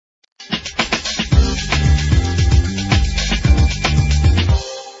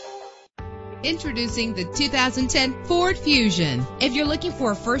Introducing the 2010 Ford Fusion. If you're looking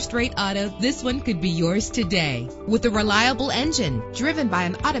for a first-rate auto, this one could be yours today. With a reliable engine driven by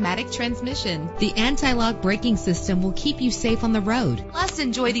an automatic transmission, the anti-lock braking system will keep you safe on the road. Plus,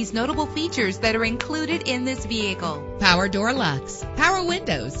 enjoy these notable features that are included in this vehicle: power door locks, power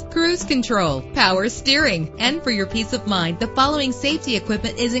windows, cruise control, power steering, and for your peace of mind, the following safety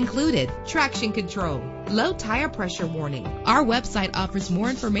equipment is included: traction control, low tire pressure warning. Our website offers more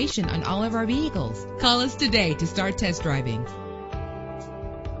information on all of our vehicles. Call us today to start test driving.